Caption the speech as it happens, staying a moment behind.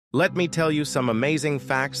Let me tell you some amazing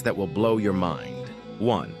facts that will blow your mind.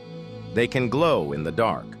 1. They can glow in the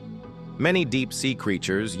dark. Many deep-sea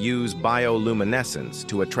creatures use bioluminescence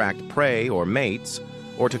to attract prey or mates,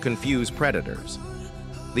 or to confuse predators.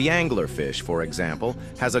 The anglerfish, for example,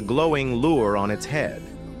 has a glowing lure on its head.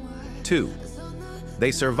 2.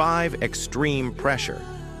 They survive extreme pressure.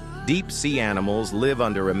 Deep-sea animals live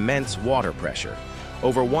under immense water pressure,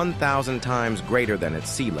 over 1,000 times greater than its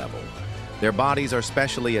sea level. Their bodies are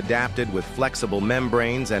specially adapted with flexible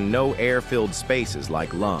membranes and no air-filled spaces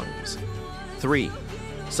like lungs. 3.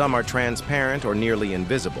 Some are transparent or nearly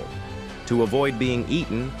invisible. To avoid being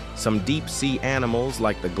eaten, some deep-sea animals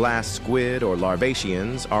like the glass squid or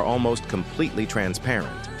larvaceans are almost completely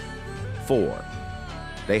transparent. 4.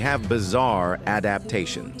 They have bizarre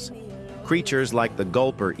adaptations. Creatures like the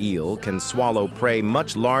gulper eel can swallow prey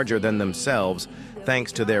much larger than themselves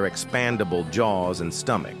thanks to their expandable jaws and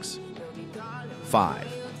stomachs. 5.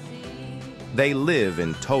 They live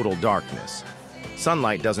in total darkness.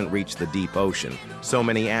 Sunlight doesn't reach the deep ocean, so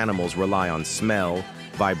many animals rely on smell,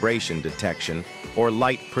 vibration detection, or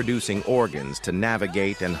light-producing organs to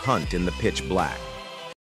navigate and hunt in the pitch black.